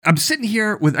I'm sitting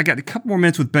here I got a couple more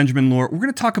minutes with Benjamin Lohr. We're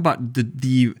going to talk about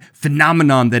the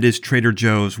phenomenon that is Trader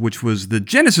Joe's, which was the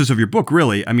genesis of your book,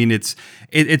 really. I mean, it's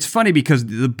funny because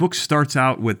the book starts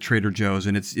out with Trader Joe's,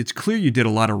 and it's clear you did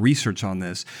a lot of research on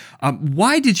this.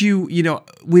 Why did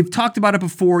we've talked about it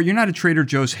before. You're not a Trader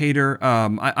Joe's hater.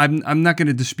 I'm not going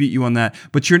to dispute you on that,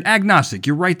 but you're an agnostic.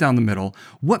 You're right down the middle.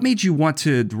 What made you want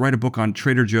to write a book on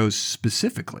Trader Joe's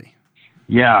specifically?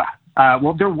 Yeah.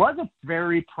 Well, there was a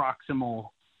very proximal,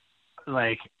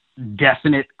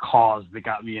 definite cause that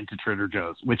got me into Trader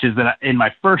Joe's, which is that in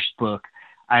my first book,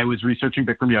 I was researching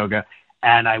Bikram yoga,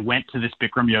 and I went to this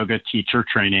Bikram yoga teacher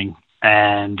training,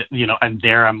 and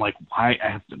there I'm like,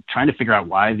 trying to figure out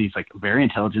why these very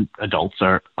intelligent adults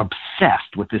are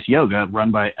obsessed with this yoga run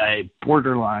by a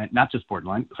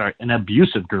an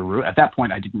abusive guru. At that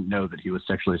point, I didn't know that he was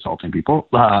sexually assaulting people,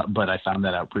 but I found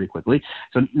that out pretty quickly.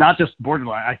 So not just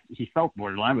borderline, he felt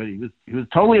borderline, but he was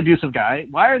a totally abusive guy.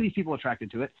 Why are these people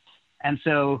attracted to it? And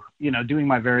so, doing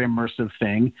my very immersive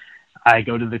thing, I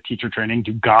go to the teacher training,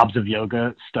 do gobs of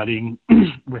yoga, studying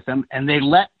with them, and they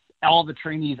let all the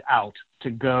trainees out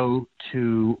to go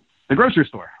to the grocery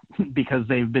store because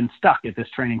they've been stuck at this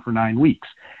training for 9 weeks.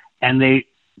 And the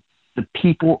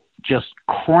people just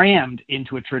crammed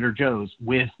into a Trader Joe's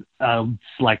with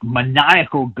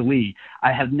maniacal glee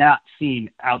I have not seen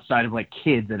outside of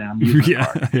kids at an amusement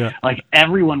park. Yeah.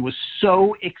 Everyone was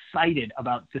so excited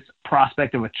about this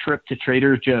prospect of a trip to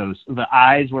Trader Joe's. The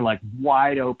eyes were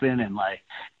wide open, and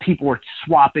people were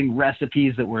swapping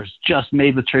recipes that were just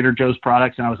made with Trader Joe's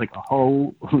products. And I was like,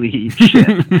 holy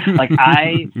shit.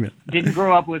 I didn't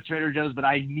grow up with Trader Joe's, but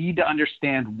I need to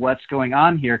understand what's going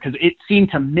on here, because it seemed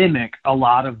to mimic a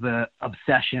lot of the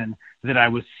obsession that I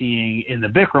was seeing in the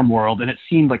Bikram world, and it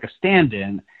seemed like a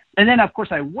stand-in. And then, of course,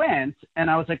 I went, and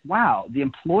I was like, wow, the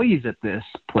employees at this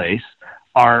place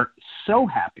are so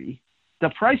happy. The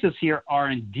prices here are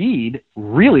indeed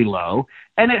really low,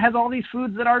 and it has all these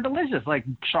foods that are delicious, like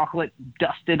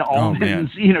chocolate-dusted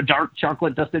almonds, dark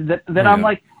chocolate dusted, that I'm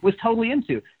was totally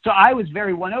into. So I was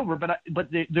very won over, but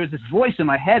there's this voice in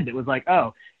my head that was like,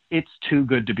 oh, it's too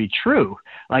good to be true.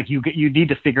 You need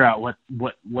to figure out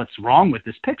what's wrong with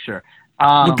this picture.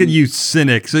 Look at you,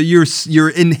 cynic. So your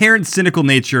inherent cynical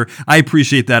nature, I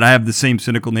appreciate that. I have the same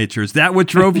cynical nature. Is that what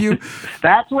drove you?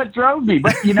 That's what drove me.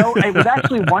 But, it was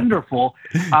actually wonderful.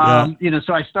 So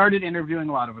I started interviewing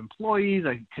a lot of employees.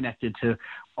 I connected to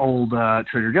old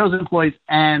Trader Joe's employees,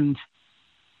 and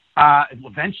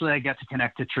eventually I got to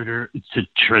connect to Trader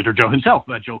Joe himself,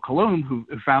 Joe Coulombe, who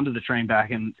founded the chain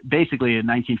back in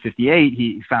 1958.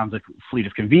 He found a fleet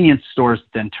of convenience stores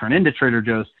that then turned into Trader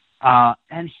Joe's.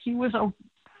 And he was a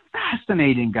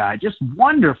fascinating guy, just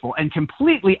wonderful, and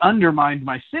completely undermined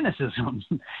my cynicism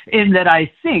in that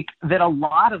I think that a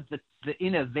lot of the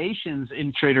innovations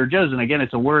in Trader Joe's, and again,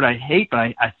 it's a word I hate, but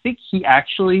I think he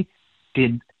actually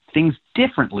did things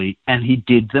differently, and he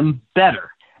did them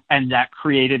better. And that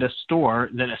created a store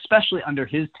that, especially under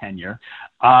his tenure,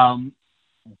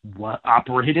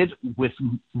 operated with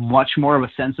much more of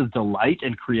a sense of delight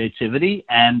and creativity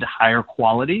and higher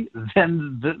quality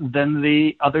than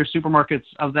the other supermarkets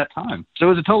of that time. So it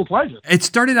was a total pleasure. It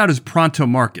started out as Pronto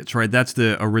Markets, right? That's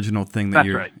the original thing That's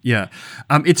right. Yeah.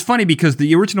 It's funny because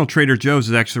the original Trader Joe's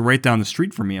is actually right down the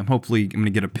street from me. I'm going to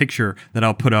get a picture that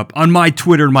I'll put up on my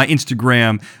Twitter and my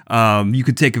Instagram. You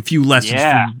could take a few lessons.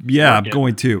 I'm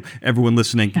going to. Everyone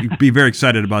listening, you'd be very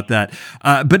excited about that.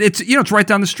 But it's right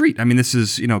down the street. I mean, this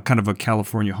is kind of a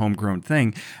California homegrown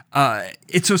thing. And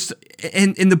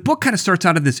the book kind of starts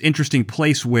out at this interesting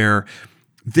place where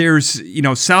there's,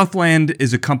 Southland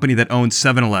is a company that owns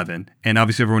 7-Eleven, and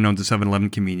obviously everyone owns a 7-Eleven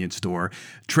convenience store.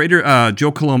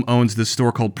 Joe Coulombe owns this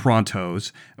store called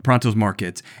Pronto's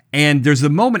Markets, and there's a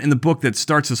moment in the book that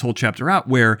starts this whole chapter out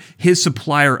where his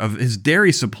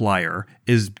dairy supplier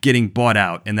is getting bought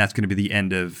out, and that's going to be the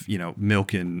end of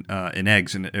milk and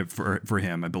eggs for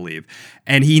him, I believe,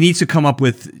 and he needs to come up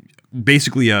with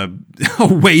basically a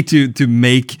way to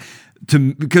make.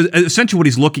 Because essentially what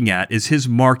he's looking at is his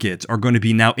markets are going to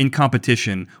be now in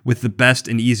competition with the best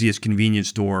and easiest convenience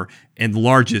store and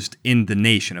largest in the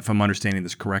nation, if I'm understanding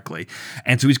this correctly.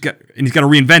 And so he's got to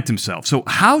reinvent himself. So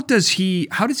how does he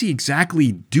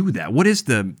exactly do that? What is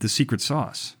the secret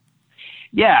sauce?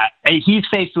 Yeah, he's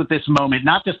faced with this moment,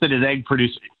 not just that his egg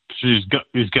producer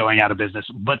is going out of business,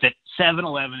 but that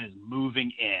 7-Eleven is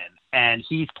moving in, and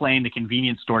he's playing the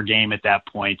convenience store game at that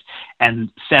point, and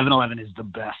 7-Eleven is the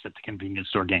best at the convenience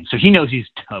store game. So he knows he's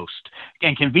toast.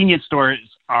 And convenience stores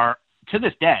are, to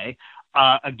this day,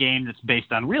 a game that's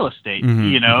based on real estate.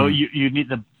 Mm-hmm, you need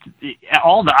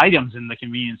all the items in the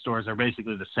convenience stores are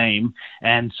basically the same.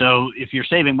 And so if you're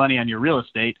saving money on your real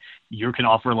estate, you can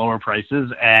offer lower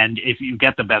prices. And if you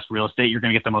get the best real estate, you're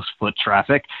going to get the most foot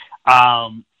traffic.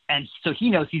 And so he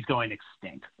knows he's going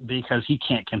extinct because he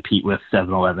can't compete with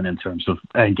 7-Eleven in terms of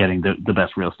getting the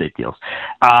best real estate deals.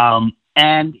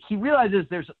 And he realizes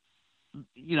there's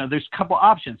a couple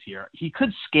options here. He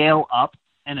could scale up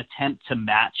and attempt to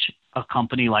match a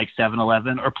company like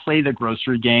 7-Eleven or play the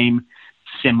grocery game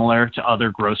similar to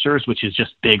other grocers, which is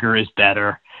just bigger is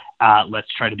better. Let's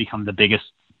try to become the biggest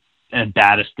and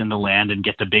baddest in the land and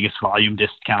get the biggest volume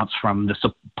discounts from the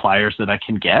suppliers that I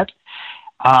can get.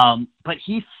 But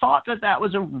he thought that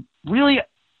was a really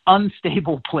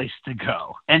unstable place to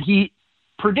go. And he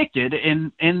predicted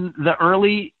in the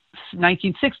early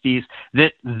 1960s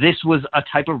that this was a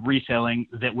type of retailing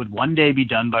that would one day be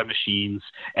done by machines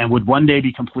and would one day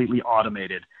be completely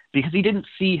automated, because he didn't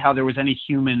see how there was any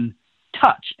human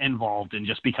touch involved in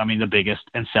just becoming the biggest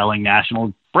and selling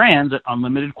national brands at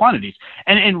unlimited quantities.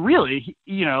 And really,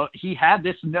 he had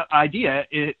this idea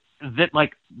that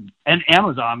like an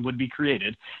Amazon would be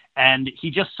created, and he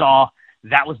just saw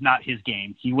that was not his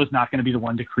game. He was not going to be the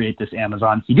one to create this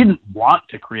Amazon. He didn't want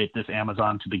to create this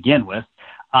Amazon to begin with.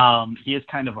 He is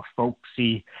kind of a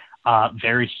folksy,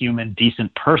 very human,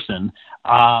 decent person.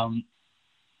 And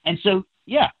so,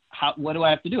 what do I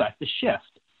have to do? I have to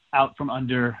shift out from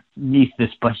underneath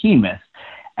this behemoth.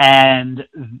 And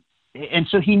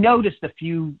so he noticed a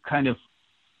few kind of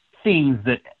things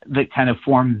that kind of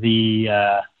formed the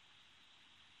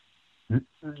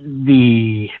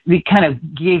kind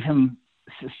of gave him,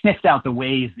 sniffed out the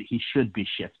ways that he should be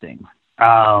shifting.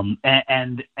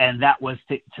 And that was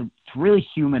to really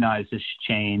humanize this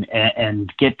chain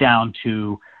and get down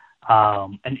to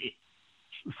and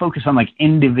focus on like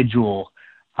individual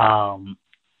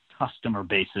customer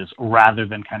bases rather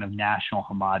than kind of national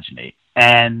homogeneity.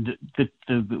 And the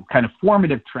kind of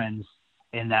formative trends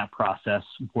in that process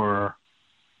were,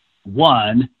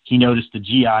 one, he noticed the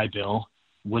GI Bill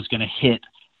was going to hit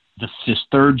this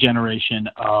third generation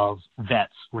of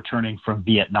vets returning from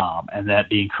Vietnam, and that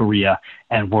being Korea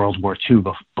and World War II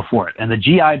before it. And the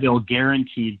GI Bill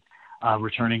guaranteed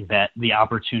returning vet the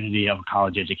opportunity of a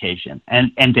college education.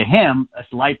 And to him, a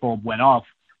light bulb went off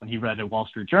when he read a Wall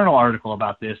Street Journal article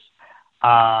about this.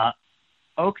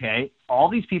 Okay, all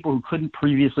these people who couldn't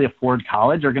previously afford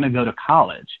college are going to go to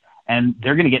college, and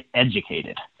they're going to get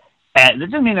educated. And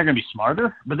that doesn't mean they're going to be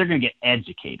smarter, but they're going to get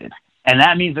educated. And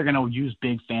that means they're going to use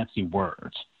big, fancy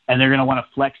words. And they're going to want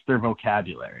to flex their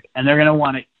vocabulary. And they're going to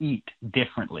want to eat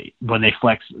differently when they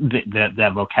flex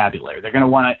that vocabulary. They're going to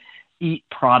want to eat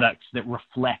products that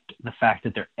reflect the fact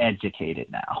that they're educated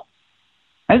now.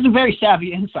 That's a very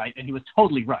savvy insight, and he was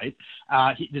totally right.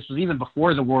 This was even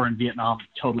before the war in Vietnam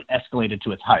totally escalated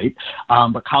to its height.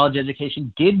 But college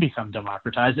education did become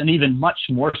democratized, and even much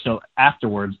more so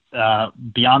afterwards,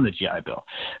 beyond the GI Bill.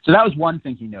 So that was one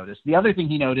thing he noticed. The other thing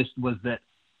he noticed was that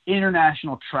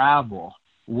international travel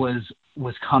was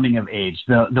coming of age.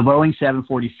 The Boeing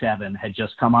 747 had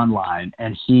just come online,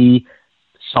 and he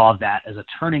saw that as a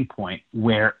turning point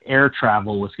where air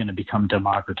travel was going to become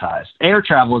democratized. Air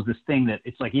travel is this thing that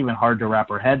it's like even hard to wrap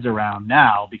our heads around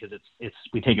now because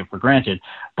we take it for granted.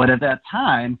 But at that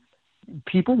time,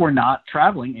 people were not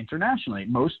traveling internationally.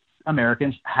 Most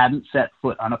Americans hadn't set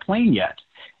foot on a plane yet.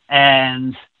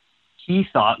 And he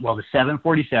thought, well, the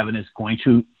 747 is going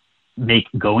to make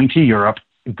going to Europe,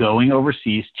 going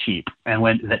overseas cheap. And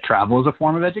when that travel is a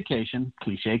form of education,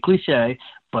 cliche,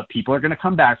 but people are going to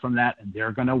come back from that and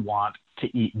they're going to want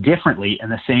to eat differently in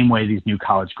the same way these new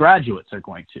college graduates are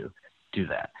going to do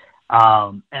that.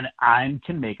 And I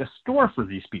can make a store for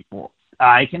these people.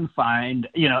 I can find,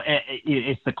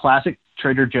 it's the classic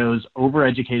Trader Joe's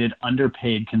overeducated,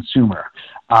 underpaid consumer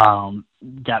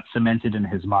got cemented in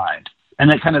his mind. And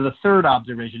then kind of the third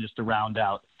observation, just to round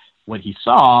out what he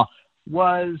saw,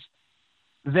 was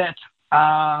that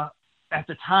at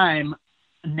the time,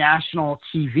 national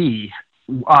TV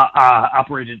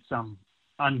operated some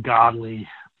ungodly,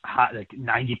 like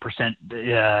 90%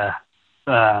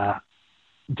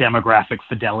 demographic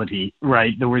fidelity,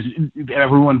 right?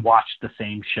 Everyone watched the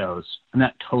same shows. I'm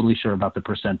not totally sure about the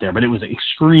percent there, but it was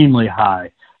extremely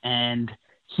high. And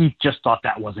he just thought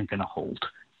that wasn't going to hold.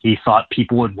 He thought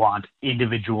people would want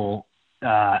individual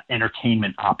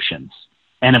entertainment options.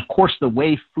 And of course, the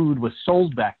way food was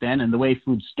sold back then and the way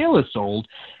food still is sold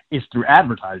is through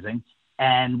advertising.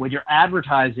 And when you're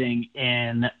advertising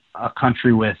in a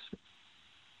country with,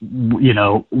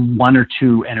 one or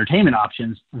two entertainment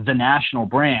options, the national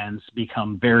brands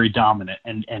become very dominant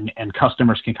and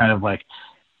customers can kind of like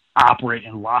operate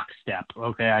in lockstep.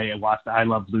 Okay, I watched I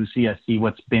Love Lucy. I see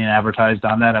what's being advertised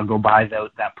on that. I'll go buy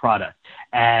that product.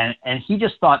 And he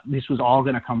just thought this was all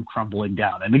going to come crumbling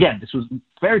down. And again, this was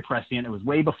very prescient. It was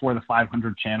way before the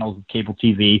 500 channels of cable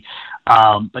TV.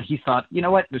 But he thought, you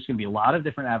know what? There's going to be a lot of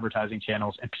different advertising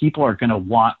channels, and people are going to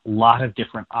want a lot of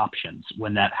different options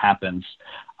when that happens.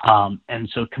 And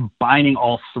so combining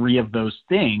all three of those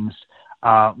things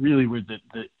really were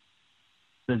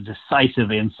the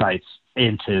decisive insights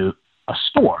into a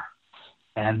store.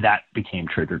 And that became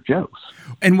Trader Joe's.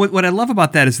 And what I love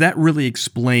about that is that really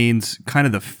explains kind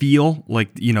of the feel, like,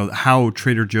 you know, how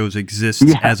Trader Joe's exists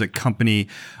as a company,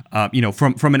 you know,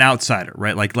 from an outsider,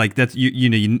 right? Like that's, you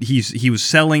know, he was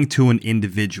selling to an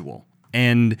individual.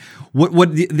 And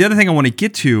what the other thing I want to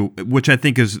get to, which I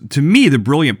think is, to me, the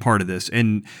brilliant part of this,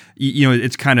 and, you know,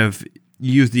 it's kind of,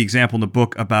 you use the example in the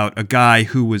book about a guy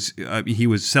who was he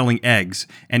was selling eggs,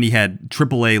 and he had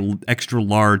AAA extra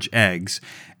large eggs,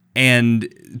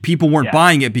 and people weren't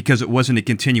buying it because it wasn't a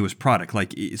continuous product.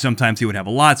 Like, sometimes he would have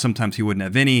a lot, sometimes he wouldn't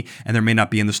have any, and there may not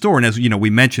be in the store. And as you know,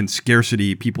 we mentioned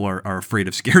scarcity. People are afraid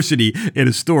of scarcity in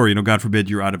a store. You know, God forbid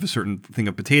you're out of a certain thing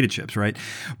of potato chips, right?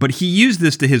 But he used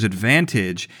this to his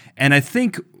advantage. And I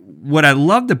think what I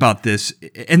loved about this,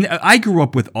 and I grew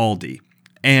up with Aldi.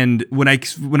 And when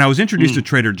I was introduced to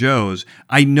Trader Joe's,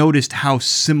 I noticed how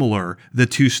similar the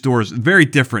two stores, very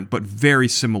different, but very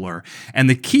similar. And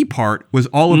the key part was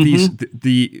all of these,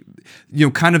 the you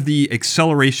know, kind of the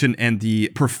acceleration and the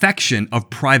perfection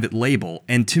of private label.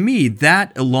 And to me,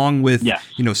 that, along with,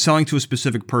 you know, selling to a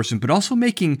specific person, but also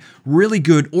making really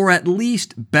good, or at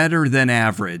least better than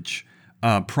average,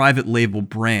 private label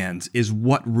brands, is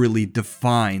what really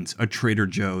defines a Trader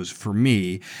Joe's for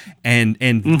me, and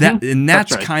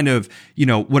that's right. Kind of, you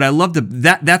know, what I love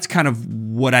that's kind of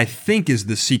what I think is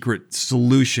the secret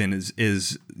solution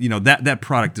is you know, that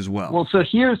product as well. Well, so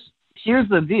here's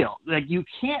the deal. Like, you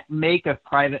can't make a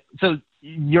private. So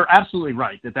you're absolutely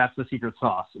right that that's the secret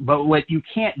sauce. But what you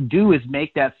can't do is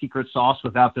make that secret sauce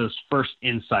without those first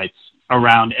insights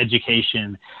around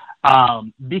education,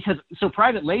 because so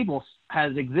private labels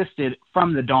has existed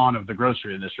from the dawn of the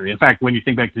grocery industry. In fact, when you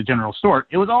think back to the general store,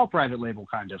 it was all private label,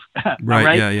 kind of.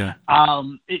 Right? Yeah.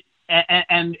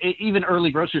 And even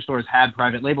early grocery stores had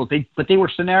private labels, but they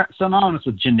were synonymous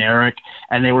with generic,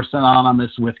 and they were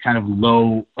synonymous with kind of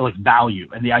low, like, value.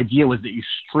 And the idea was that you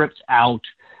stripped out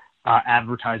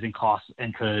advertising costs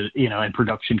and and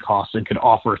production costs, and could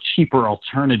offer a cheaper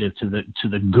alternative to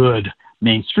the good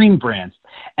mainstream brands.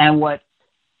 And what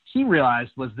he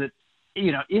realized was that,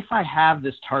 you know, if I have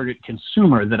this target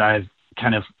consumer that I've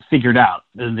kind of figured out,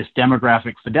 and this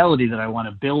demographic fidelity that I want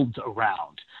to build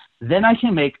around, then I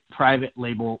can make private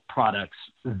label products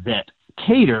that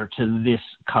cater to this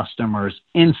customer's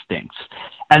instincts.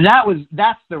 And that's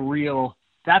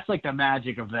like the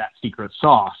magic of that secret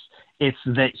sauce. It's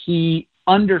that he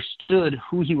understood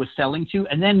who he was selling to,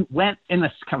 and then went in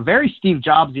this kind of very Steve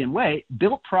Jobsian way,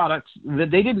 built products that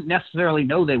they didn't necessarily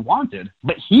know they wanted,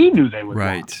 but he knew they would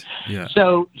want. Yeah.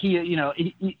 So he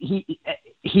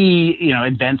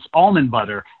invents almond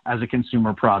butter as a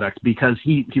consumer product, because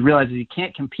he realizes he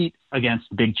can't compete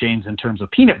against big chains in terms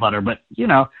of peanut butter, but, you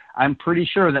know, I'm pretty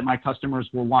sure that my customers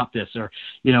will want this. Or,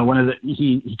 you know,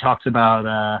 he talks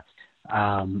about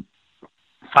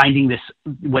finding this,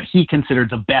 what he considered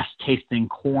the best tasting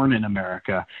corn in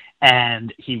America.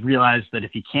 And he realized that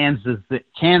if he cans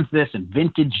this and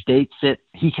vintage dates it,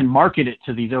 he can market it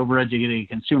to these overeducated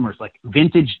consumers, like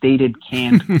vintage dated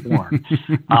canned corn,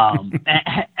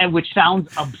 and which sounds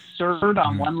absurd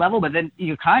on one level, but then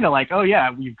you kind of like, oh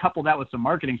yeah, you couple that with some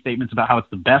marketing statements about how it's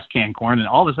the best canned corn, and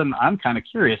all of a sudden I'm kind of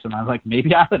curious, and I was like,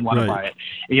 maybe I would want to buy it.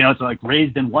 You know, it's like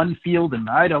raised in one field in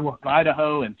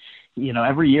Idaho, and, you know,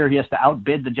 every year he has to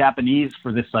outbid the Japanese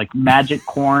for this, like, magic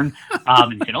corn.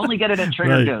 And you can only get it at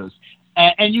Trader Joe's.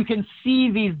 And you can see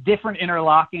these different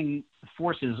interlocking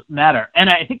forces matter. And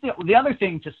I think the other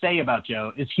thing to say about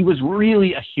Joe is he was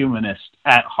really a humanist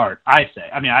at heart, I say.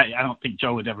 I mean, I don't think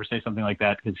Joe would ever say something like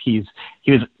that, because he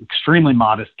was an extremely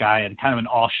modest guy and kind of an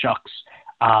all shucks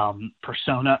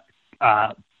persona,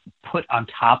 put on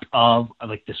top of,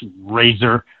 like, this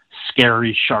razor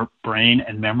scary, sharp brain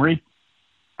and memory.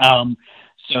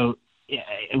 So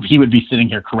he would be sitting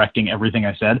here correcting everything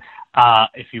I said,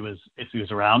 if he was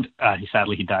around.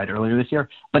 He died earlier this year.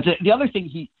 But the other thing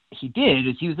he did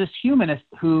is he was this humanist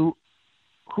who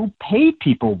paid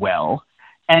people well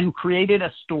and created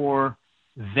a store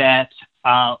that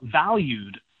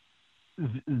valued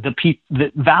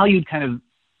that valued kind of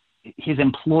his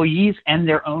employees and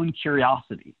their own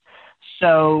curiosity.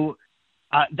 So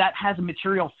that has a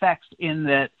material effect in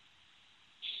that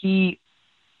he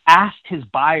asked his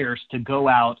buyers to go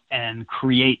out and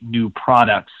create new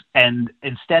products. And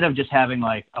instead of just having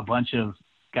like a bunch of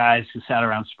guys who sat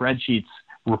around spreadsheets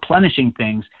replenishing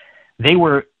things, they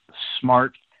were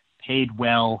smart, paid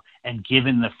well, and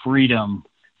given the freedom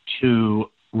to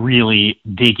really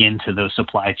dig into those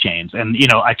supply chains. And,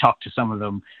 I talked to some of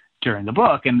them during the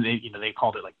book, and they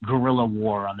called it like guerrilla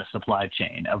war on the supply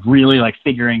chain, of really like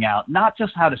figuring out not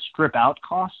just how to strip out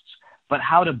costs, but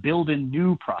how to build in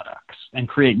new products and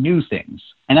create new things.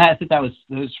 And I think that was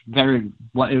very,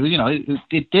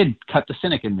 it did cut the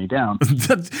cynic in me down.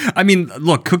 I mean,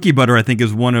 look, cookie butter, I think,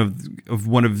 is one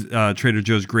of Trader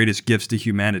Joe's greatest gifts to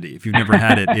humanity. If you've never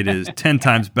had it, it is 10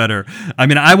 times better. I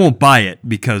mean, I won't buy it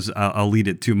because I'll eat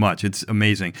it too much. It's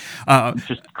amazing.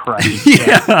 Just crazy.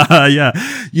 Yeah.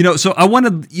 So I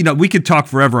want to, we could talk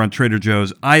forever on Trader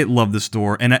Joe's. I love the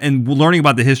store, and learning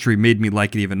about the history made me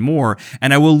like it even more.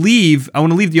 And I want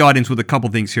to leave the audience with a couple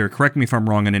things here. Correct me if I'm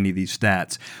wrong on any of these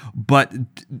stats, but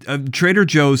Trader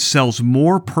Joe's sells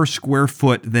more per square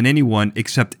foot than anyone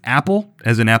except Apple,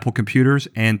 as in Apple Computers,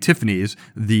 and Tiffany's,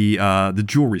 the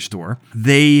jewelry store.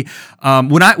 They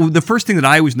the first thing that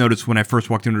I always noticed when I first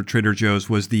walked into Trader Joe's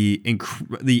was the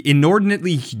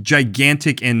inordinately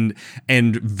gigantic and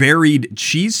varied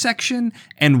cheese section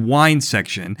and wine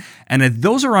section, and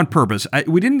those are on purpose. I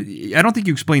don't think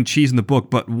you explained cheese in the book,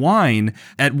 but wine,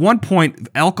 at one point,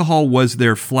 alcohol was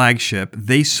their flagship.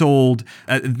 They sold,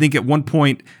 I think at one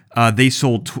point, they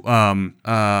sold,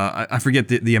 I forget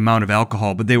the amount of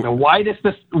alcohol, but they were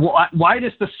the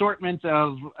widest assortment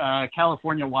of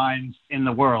California wines in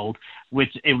the world.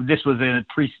 This was in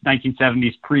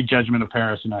pre-1970s, pre-Judgment of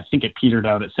Paris, and I think it petered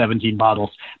out at 17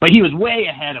 bottles. But he was way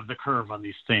ahead of the curve on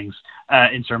these things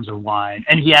in terms of wine,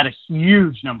 and he had a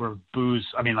huge number of booze.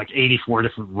 I mean, like 84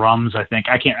 different rums, I think.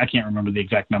 I can't remember the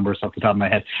exact numbers off the top of my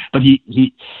head, but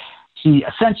he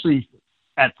essentially,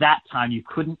 at that time, you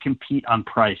couldn't compete on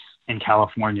price in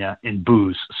California in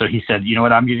booze. So he said, you know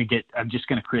what, I'm just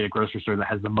going to create a grocery store that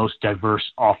has the most diverse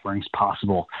offerings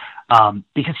possible.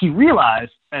 Because he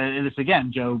realized, and it's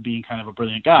again, Joe being kind of a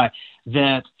brilliant guy,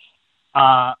 that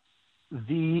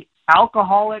the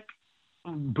alcoholic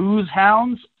booze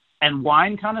hounds and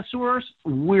wine connoisseurs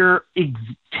were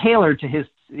tailored to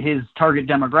his target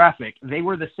demographic. They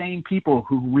were the same people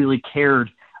who really cared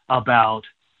about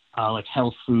like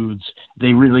health foods.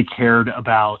 They really cared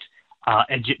about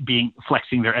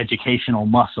flexing their educational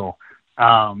muscle.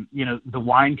 The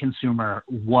wine consumer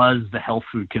was the health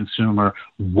food consumer,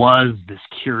 was this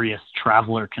curious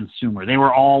traveler consumer. They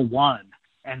were all one.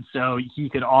 And so he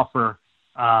could offer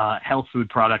health food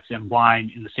products and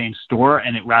wine in the same store,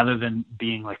 and it, rather than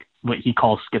being like what he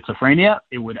calls schizophrenia,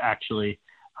 it would actually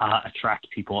attract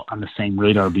people on the same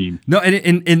radar beam. No,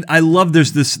 and I love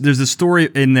there's a story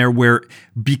in there where,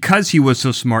 because he was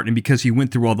so smart and because he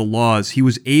went through all the laws, he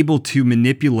was able to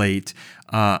manipulate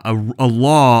a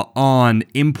law on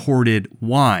imported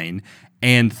wine.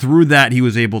 And through that, he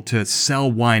was able to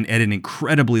sell wine at an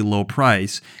incredibly low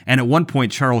price. And at one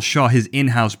point, Charles Shaw, his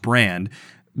in-house brand,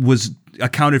 was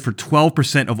accounted for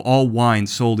 12% of all wine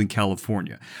sold in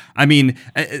California. I mean,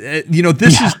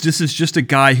 this is just a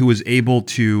guy who was able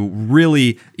to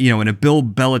really, in a Bill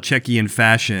Belichickian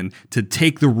fashion, to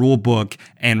take the rule book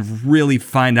and really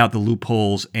find out the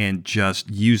loopholes and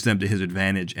just use them to his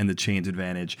advantage and the chain's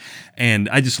advantage. And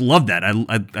I just love that.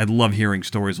 I love hearing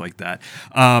stories like that.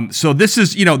 So this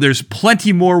is, there's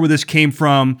plenty more where this came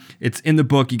from. It's in the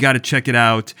book. You got to check it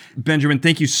out. Benjamin,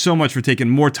 thank you so much for taking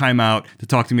more time out to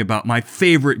talk to me about my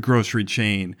favorite grocery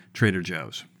chain, Trader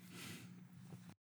Joe's.